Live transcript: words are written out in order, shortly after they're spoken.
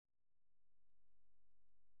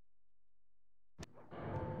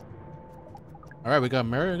All right, we got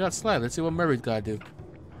Murray, we got Sly. Let's see what Murray's got to do.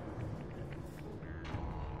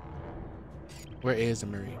 Where is the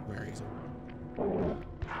Murray? Where is it?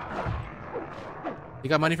 You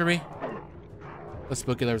got money for me? The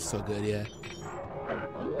spooky level was so good, yeah.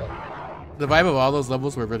 The vibe of all those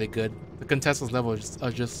levels were really good. The contestants level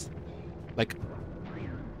are just like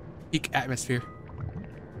peak atmosphere.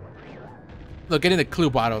 Look, getting the clue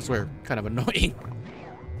bottles were kind of annoying.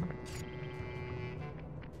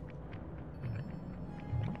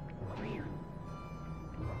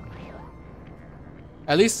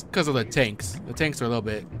 At least because of the tanks. The tanks are a little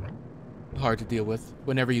bit hard to deal with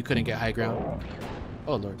whenever you couldn't get high ground.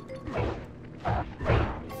 Oh lord. But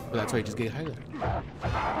that's why you just get high ground.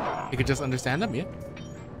 You could just understand them, yeah.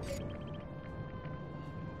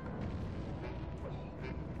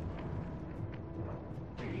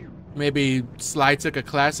 Maybe Sly took a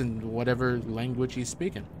class in whatever language he's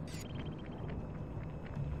speaking.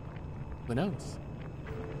 Who knows?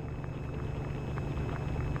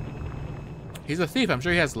 He's a thief. I'm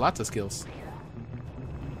sure he has lots of skills.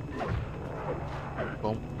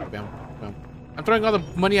 Boom, bam, bam. I'm throwing all the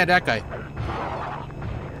money at that guy.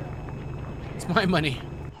 It's my money.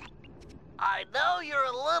 I know you're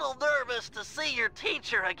a little nervous to see your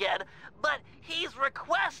teacher again, but he's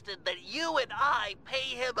requested that you and I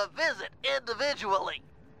pay him a visit individually.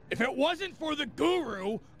 If it wasn't for the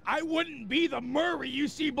guru, I wouldn't be the Murray you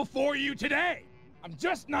see before you today. I'm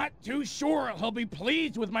just not too sure he'll be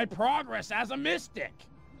pleased with my progress as a mystic.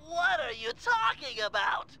 What are you talking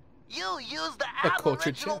about? You used the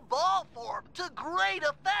Aboriginal ball form to great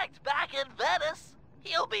effect back in Venice.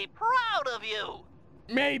 He'll be proud of you.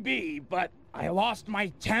 Maybe, but I lost my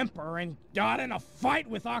temper and got in a fight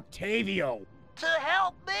with Octavio. To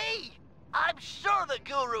help me? I'm sure the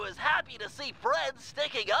guru is happy to see friends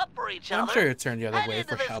sticking up for each other. I'm sure it turned the other way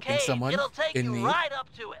for helping someone It'll take in you need. right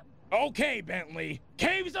up to him. Okay, Bentley.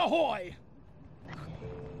 Caves ahoy!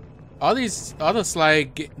 All the Sly,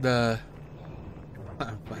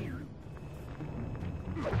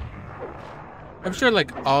 I'm sure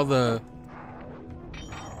like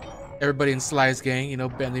everybody in Sly's gang, you know,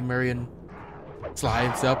 Bentley, Murray, and Sly,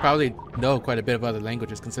 they'll probably know quite a bit of other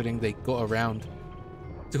languages considering they go around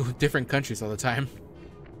to different countries all the time.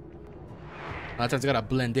 A lot of times they gotta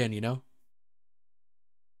blend in, you know?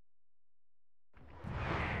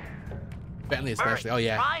 Bentley especially, Murray, oh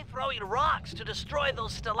yeah. try throwing rocks to destroy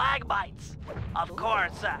those stalagmites. Of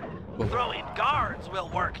course, throwing guards will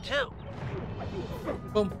work too.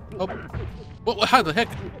 Boom. Oh. What, how the heck?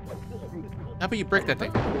 How about you break that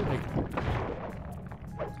thing?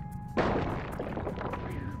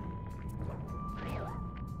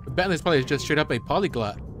 Bentley's probably just straight up a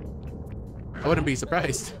polyglot. I wouldn't be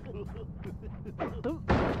surprised. That's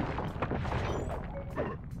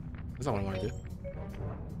not what I want to do.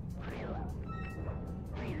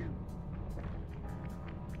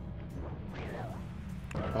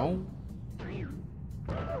 Oh.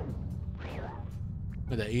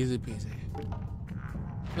 Look at that, easy peasy.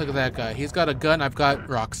 Look at that guy. He's got a gun, I've got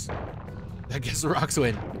rocks. I guess the rocks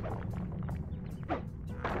win.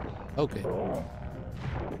 Okay.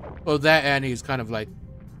 Well, that and he's kind of like...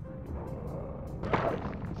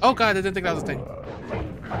 Oh god, I didn't think that was a thing.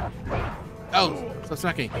 Oh, stop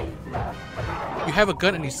smacking. You have a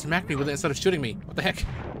gun and you smack me with it instead of shooting me. What the heck?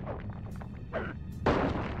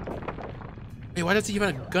 Hey, why does he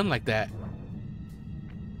even have a gun like that?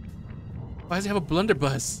 Why does he have a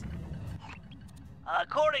blunderbuss?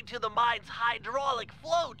 According to the mine's hydraulic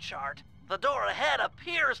flow chart, the door ahead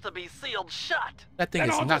appears to be sealed shut. That thing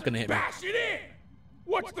is not gonna hit me. Bash it in!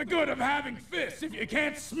 What's the good of having fists if you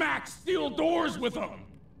can't smack steel doors with them?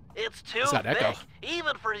 It's too It's not big, echo.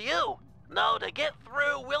 even for you. No, to get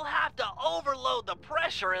through, we'll have to overload the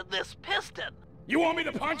pressure in this piston. You want me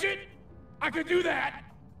to punch it? I could do that.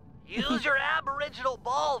 Use your aboriginal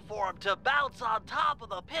ball form to bounce on top of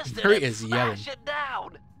the piston Murray and is smash yelling. it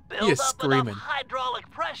down. He Build is up screaming. enough hydraulic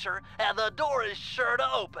pressure, and the door is sure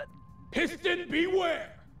to open. Piston,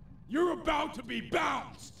 beware! You're about to be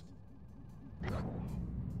bounced.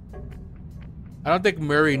 I don't think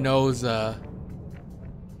Murray knows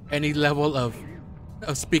any level of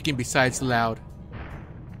speaking besides loud.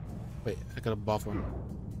 Wait, I got a ball for him.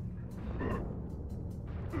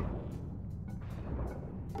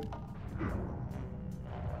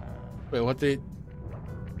 Wait, what did...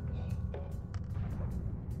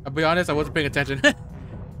 I'll be honest, I wasn't paying attention.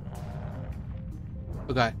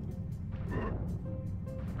 Oh god.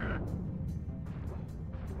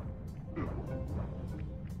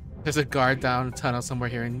 There's a guard down a tunnel somewhere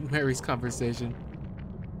here in Mary's conversation.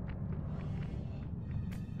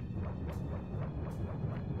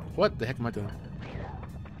 What the heck am I doing?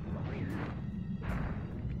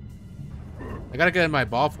 I gotta get in my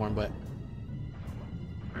ball form, but...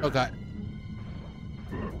 Oh, God.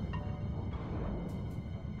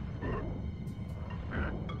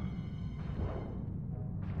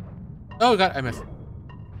 Oh, God, I missed.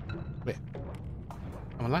 Wait.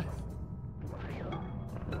 I'm alive.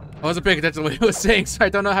 I wasn't paying attention to what he was saying, so I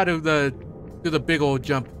don't know how to do the big old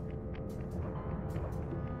jump.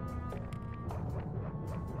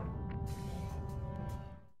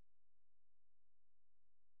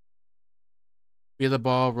 Feel the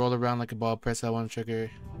ball, roll around like a ball, press L1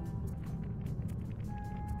 trigger.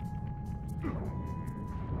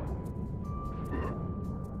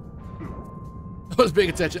 I was paying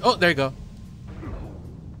attention. Oh, there you go.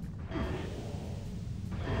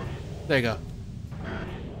 There you go.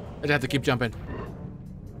 I just have to keep jumping.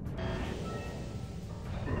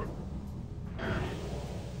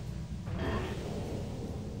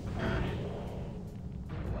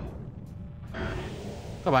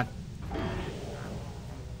 Come on.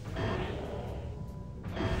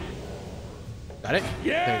 Got it?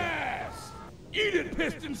 Yes! Eat it,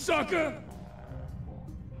 piston sucker!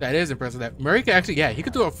 That is impressive. That Murray can actually, yeah, he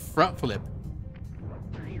could do a front flip.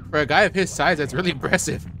 For a guy of his size, that's really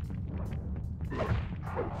impressive.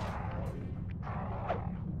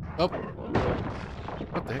 Oh.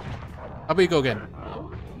 What the heck? How about you go again?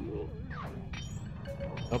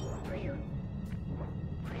 Oh.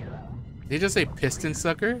 Did he just say piston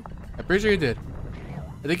sucker? I'm pretty sure he did.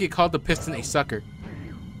 I think he called the piston a sucker.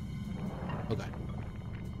 Oh, God.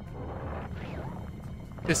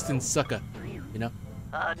 Piston sucker, you know?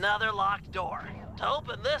 Another locked door. To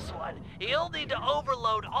open this one, you'll need to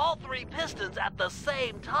overload all 3 pistons at the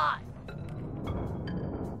same time.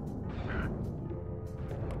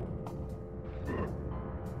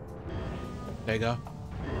 There you go.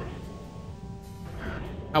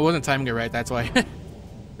 I wasn't timing it right, that's why.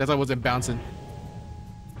 That's why I wasn't bouncing.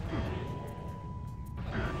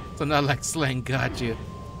 So not like slang got you.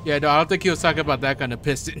 Yeah, no, I don't think he was talking about that kind of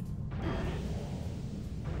piston.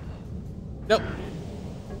 Nope.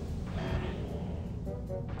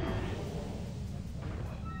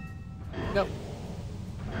 Nope.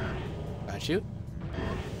 Got you.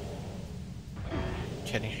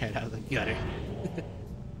 Getting your head out of the gutter.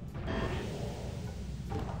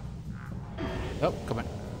 Oh, come on.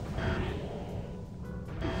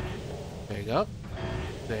 There you go.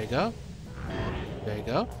 There you go. There you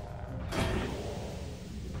go.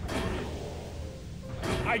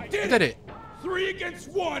 I did it! 3 against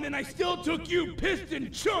 1, and I still took you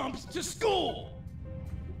piston chumps to school!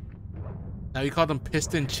 Now you call them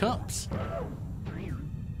piston chumps.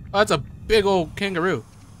 Oh, that's a big old kangaroo.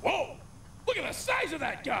 Whoa! Look at the size of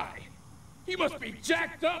that guy! He must be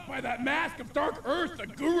jacked up by that mask of dark earth the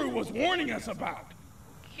guru was warning us about.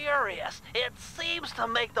 Curious. It seems to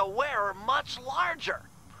make the wearer much larger.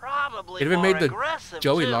 Probably It even more made the aggressive,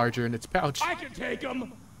 Joey too. larger in its pouch. I can take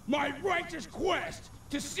him! My righteous quest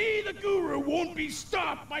to see the guru won't be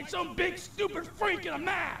stopped by some big stupid freak in a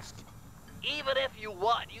mask! Even if you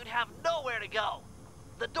won, you'd have nowhere to go.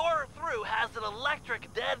 The door through has an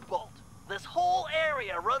electric deadbolt. This whole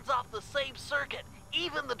area runs off the same circuit.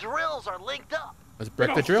 Even the drills are linked up. Let's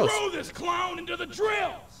break the drills. Throw this clown into the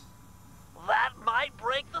drills! That might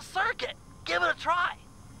break the circuit. Give it a try.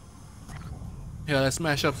 Yeah, let's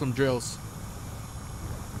smash up some drills.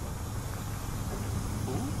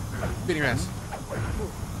 Beat your ass.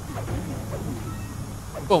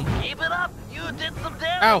 Boom. Keep it up. You did some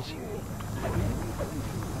damage. Ow.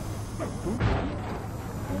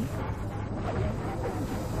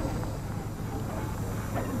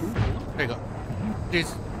 There you go.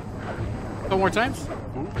 Jeez. Couple more times?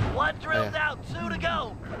 1 drill down, 2 to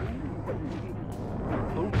go.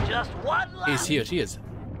 Just 1 left. He's here. She is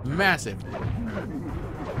massive.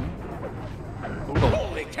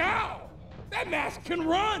 Holy cow! That mask can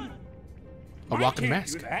run! A walking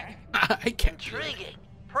mask. Do that. I can't. Intriguing.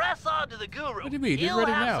 Press on to the guru. What do you mean? He's He'll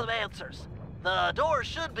ready have now. some answers. The door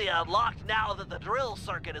should be unlocked now that the drill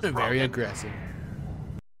circuit is Very broken. aggressive.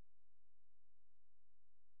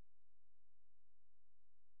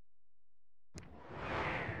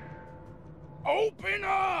 Open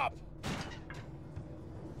up!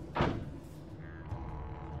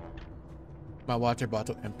 My water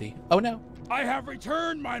bottle empty. Oh no. I have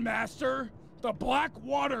returned, my master. The black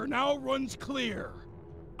water now runs clear.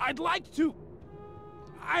 I'd like to...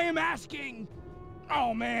 I am asking...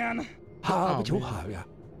 Oh, man. Oh,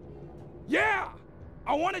 Yeah!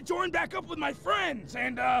 I want to join back up with my friends,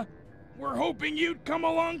 and, we're hoping you'd come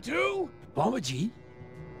along, too?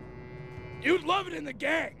 You'd love it in the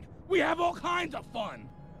gang. We have all kinds of fun.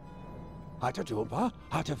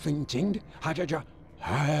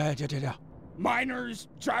 Miners,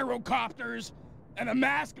 gyrocopters, And a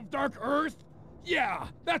mask of Dark Earth? Yeah,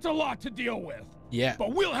 that's a lot to deal with. Yeah.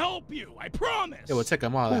 But we'll help you, I promise. Yeah, we'll check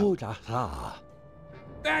them all out. Ooh, da, da.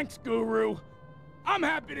 Thanks, Guru. I'm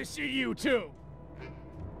happy to see you too.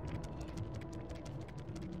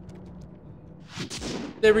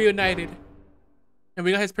 They're reunited. And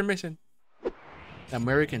we got his permission. Now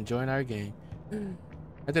Murray can join our gang.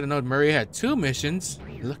 I didn't know Murray had 2 missions.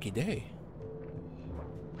 Lucky day.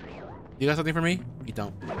 You got something for me? You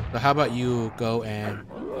don't. So how about you go and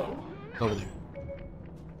go over there.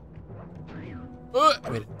 I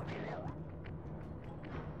made it.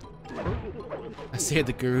 I said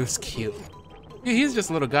the Guru's cute. Yeah, he's just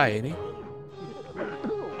a little guy, ain't he?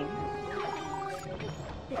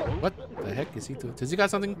 What the heck is he doing? Does he got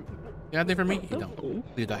something? You got anything for me? You don't.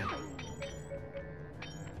 You die.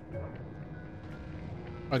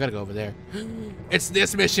 Oh, I gotta go over there. It's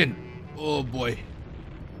this mission. Oh boy.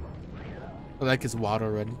 I like his waddle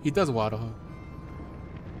already. He does waddle, huh?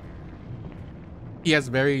 He has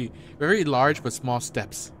very, very large but small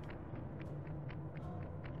steps.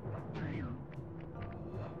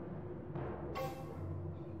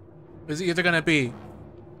 Is it either gonna be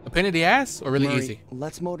a pain in the ass or really Murray, easy?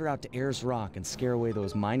 let's motor out to Ayers Rock and scare away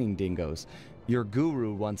those mining dingoes. Your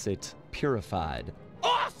guru wants it purified.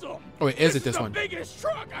 Awesome! Oh wait, is it this the one? Biggest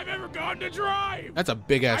truck I've ever gotten to drive. That's a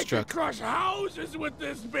big ass I truck. can crush houses with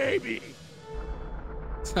this baby.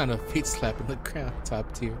 It's not a feet slap in the ground.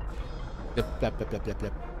 Top tier. Yep, yep, yep, yep, yep,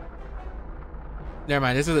 yep. Never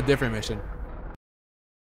mind. This is a different mission.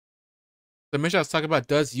 The mission I was talking about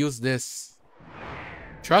does use this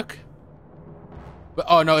truck. But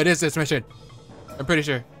oh no, it is this mission. I'm pretty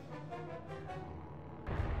sure.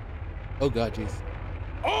 Oh god, jeez.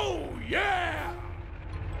 Oh yeah!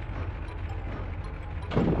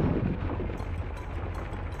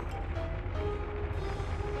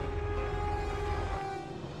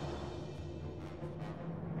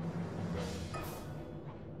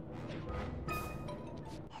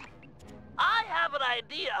 I have an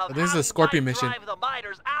idea of This is how a Scorpion we might mission. drive the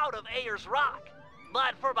miners out of Ayers Rock.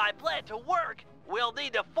 But for my plan to work, we'll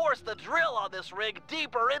need to force the drill on this rig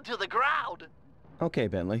deeper into the ground. Okay,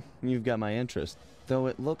 Bentley, you've got my interest. Though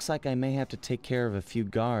it looks like I may have to take care of a few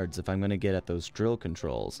guards if I'm going to get at those drill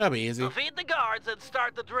controls. That'll be easy. Defeat the guards and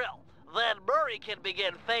start the drill. Then Murray can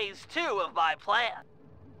begin phase 2 of my plan.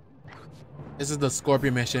 This is the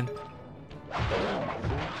Scorpion mission.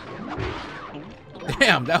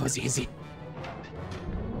 Damn, that was easy.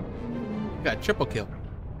 Got a triple kill.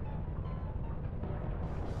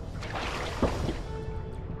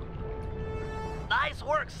 Nice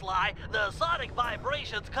work, Sly. The sonic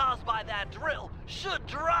vibrations caused by that drill should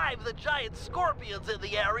drive the giant scorpions in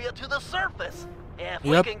the area to the surface. If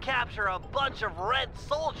we can capture a bunch of red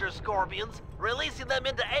soldier scorpions, releasing them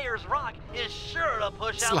into Ayers Rock is sure to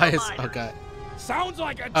push out the miners. Oh god. Sounds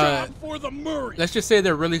like a job for the Murray. Let's just say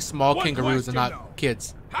they're really small One kangaroos and question, not though.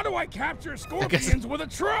 kids. How do I capture scorpions with a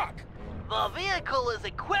truck? The vehicle is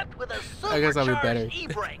equipped with a I guess I'll be better.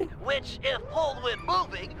 supercharged e-brake, which, if pulled when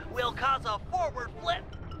moving, will cause a forward flip.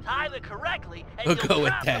 Time it correctly, and We'll you'll go with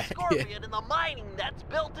trap that, the scorpion in the mining nets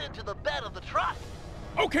built into the bed of the truck.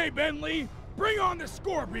 Okay, Bentley, bring on the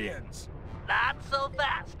scorpions. Not so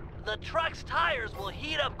fast. The truck's tires will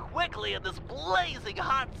heat up quickly in this blazing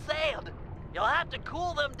hot sand. You'll have to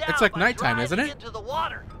cool them down It's like by nighttime, driving isn't it? into the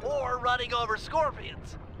water or running over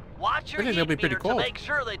scorpions. Watch your I think heat they'll be pretty meter cold. to make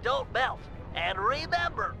sure they don't melt. And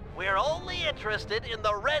remember, we're only interested in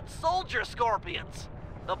the red soldier scorpions.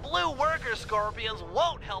 The blue worker scorpions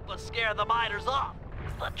won't help us scare the miners off.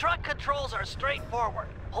 The truck controls are straightforward.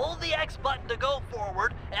 Hold the X button to go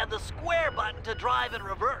forward and the square button to drive in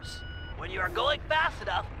reverse. When you are going fast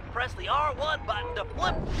enough, press the R1 button to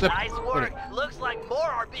flip. Nice work. Looks like more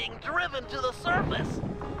are being driven to the surface.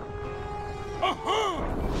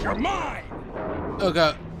 You're mine. Oh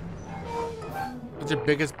god. What's your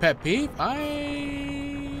biggest pet peeve? I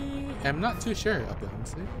am not too sure,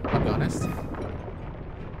 I'll be honest.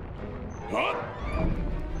 Huh?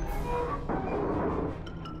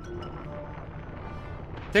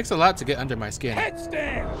 Takes a lot to get under my skin.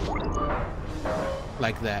 Headstand.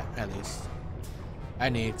 Like that, at least. I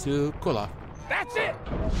need to cool off. That's it.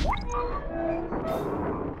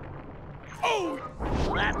 Oh,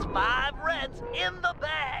 That's 5 reds in the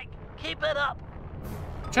bag. Keep it up.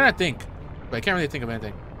 I'm trying to think, but I can't really think of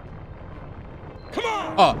anything. come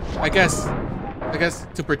on. Oh, I guess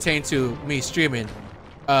to pertain to me streaming,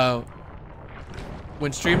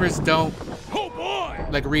 when streamers don't Oh boy.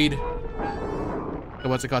 like read the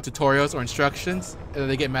what's it called, tutorials or instructions,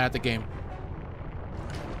 they get mad at the game.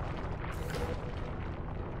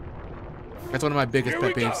 That's one of my biggest Here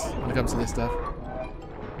pet we peeves go. when it comes to this stuff.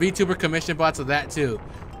 VTuber commission bots of that too.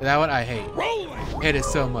 That one I hate. Rolling. I hate it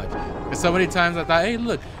so much. And so many times I thought, hey,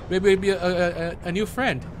 look, maybe it'd be a new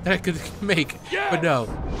friend that I could make. Yes. But no,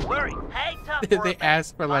 Murray, hang tough for they a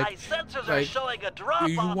ask for My like, sensors are like, showing a do drop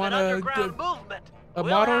you off in want underground movement. a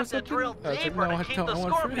We'll model or have to something? drill I was like, deeper no, to I keep don't the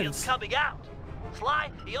want scorpions friends. coming out. Sly,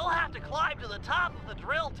 you'll have to climb to the top of the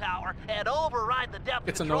drill tower and override the depth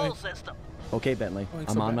It's control annoying. system. Okay, Bentley, Oh, it's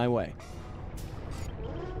I'm so on bad. my way.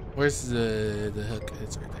 Where's the hook?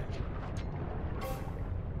 It's right there.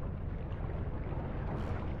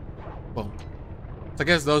 Boom. So I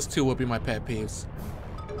guess those two will be my pet peeves.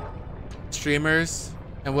 Streamers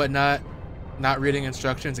and whatnot not reading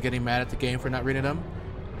instructions and getting mad at the game for not reading them,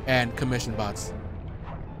 and commission bots.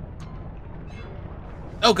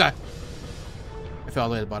 Oh god! I fell all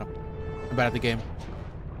the way at the bottom. I'm bad at the game.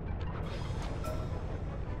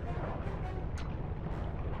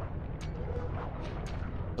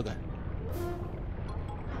 Okay.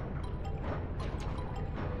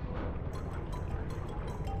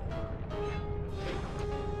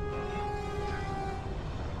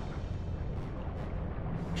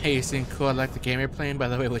 Hey, you seem cool. I like the game you're playing. By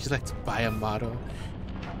the way, would you like to buy a model?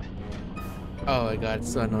 Oh my god,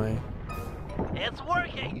 it's so annoying. It's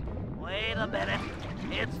working. Wait a minute.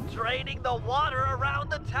 It's draining the water around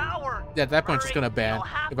the tower. Yeah, at that point, it's just Murray, gonna ban. you'll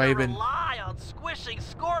have If I to even rely on squishing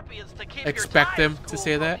scorpions to keep expect your them tires to cool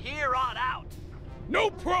say from that. here on out. No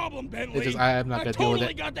problem, Bentley. It's just, I'm not gonna deal with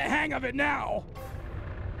totally it. got the hang of it now.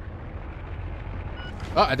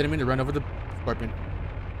 Oh, I didn't mean to run over the scorpion.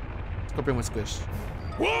 Scorpion was squished.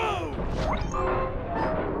 Whoa!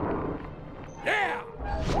 Yeah!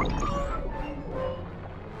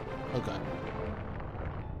 Oh god.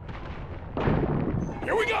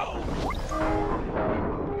 Here we go!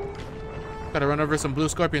 Gotta run over some blue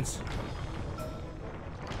scorpions.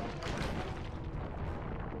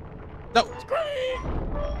 No!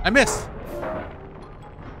 I missed!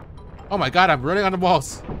 Oh my god, I'm running on the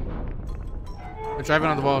walls. I'm driving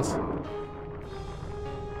on the walls.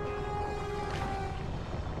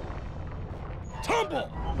 Tumble!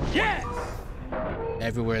 Yes!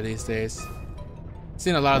 Everywhere these days.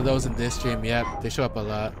 Seen a lot of those in this stream, yep. They show up a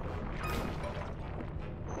lot.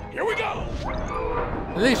 Here we go!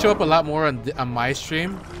 And they show up a lot more on my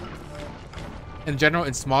stream. In general,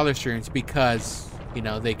 in smaller streams, because, you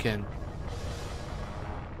know, they can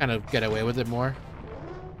kind of get away with it more.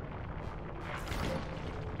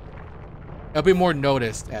 It'll be more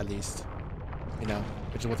noticed, at least. You know,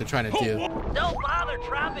 which is what they're trying to do. Don't bother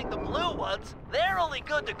trapping the blue ones. They're only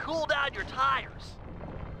good to cool down your tires.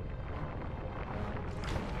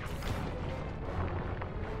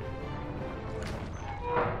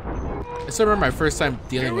 I still remember my first time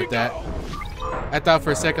dealing with that. I thought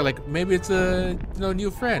for a second, like, maybe it's a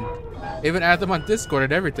new friend. I even add them on Discord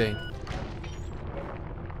and everything.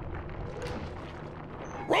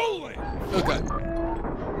 Rolling! Oh god.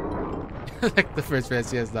 Like the first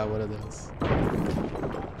fantasy is not one of those.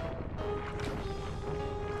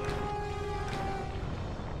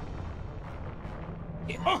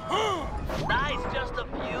 Nice, just a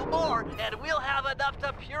few more, and we'll have enough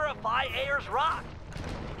to purify Ayers Rock.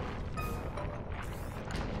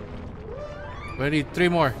 We need 3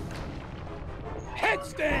 more.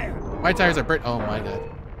 Headstand! My tires are burnt. Oh my god.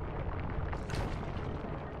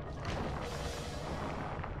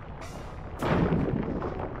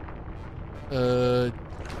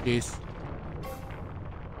 Jeez.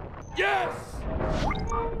 Yes!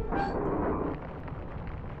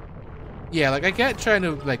 Yeah, like I get trying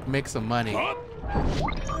to like make some money, Up!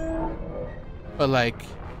 but like,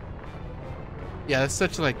 yeah, that's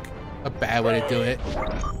such like a bad way to do it.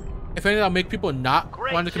 If anything, I'll make people not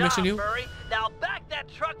Great want to commission job, you. Murray. Now back that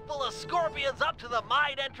truck full of scorpions up to the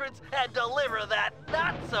mine entrance and deliver that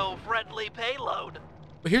not-so-friendly payload.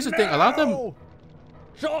 But here's the thing: a lot of them,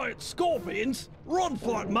 Giant scorpions! Run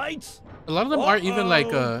for it, mates! aren't even like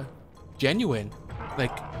genuine,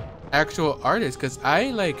 like actual artists. Cause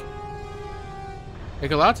I like a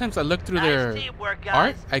lot of times I look through their Nice teamwork, guys.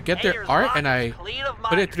 art, I get their Ayers art Rock and is I clean of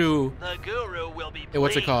put it miners. through The guru will be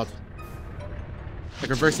what's it pleased. called? Like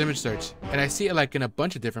reverse image search, and I see it like in a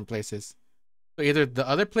bunch of different places. So either the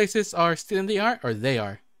other places are stealing the art or they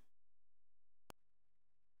are.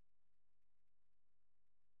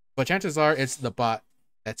 But chances are it's the bot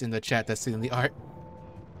that's in the chat that's stealing the art.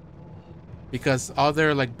 Because all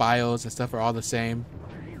their like bios and stuff are all the same.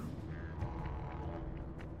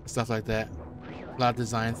 Stuff like that. A lot of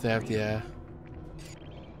design theft, yeah.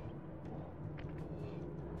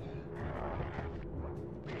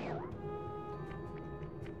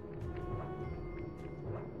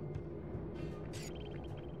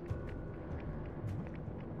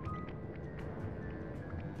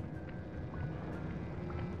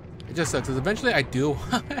 It just sucks, because eventually I do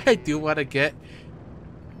I do want to get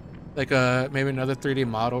like maybe another 3D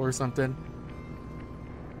model or something.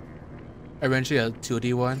 Eventually a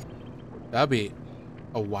 2D one. That'll be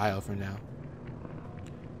a while from now.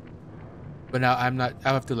 But now I'm not,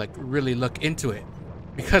 I'll have to like really look into it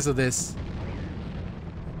because of this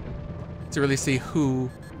to really see who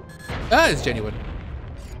is genuine.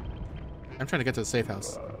 I'm trying to get to the safe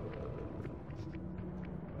house.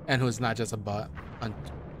 And who's not just a bot on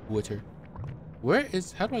Twitter. Where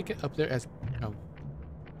is, how do I get up there as, oh.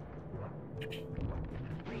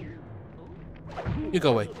 You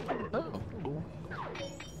go away. Oh.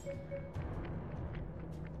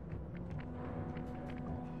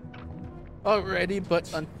 Alrighty,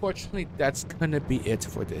 but unfortunately that's gonna be it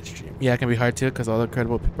for this stream. Yeah, it can be hard too because all the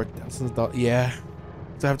credible people are thousands of dollars. Yeah.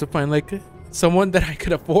 So I have to find like someone that I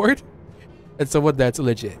could afford and someone that's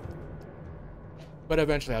legit. But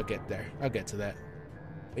eventually I'll get there. I'll get to that.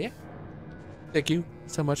 But yeah. Thank you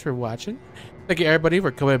so much for watching. Thank you everybody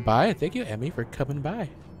for coming by, and thank you Emmy for coming by.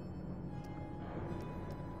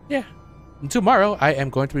 Yeah. And tomorrow I am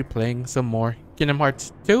going to be playing some more Kingdom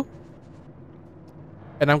Hearts 2.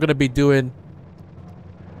 And I'm going to be doing,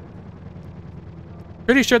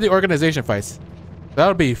 pretty sure, the organization fights.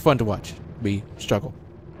 That'll be fun to watch me struggle.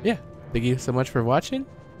 Yeah. Thank you so much for watching.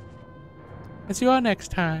 And see you all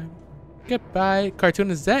next time. Goodbye.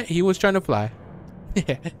 Cartoon is that he was trying to fly.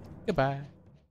 Yeah. Goodbye.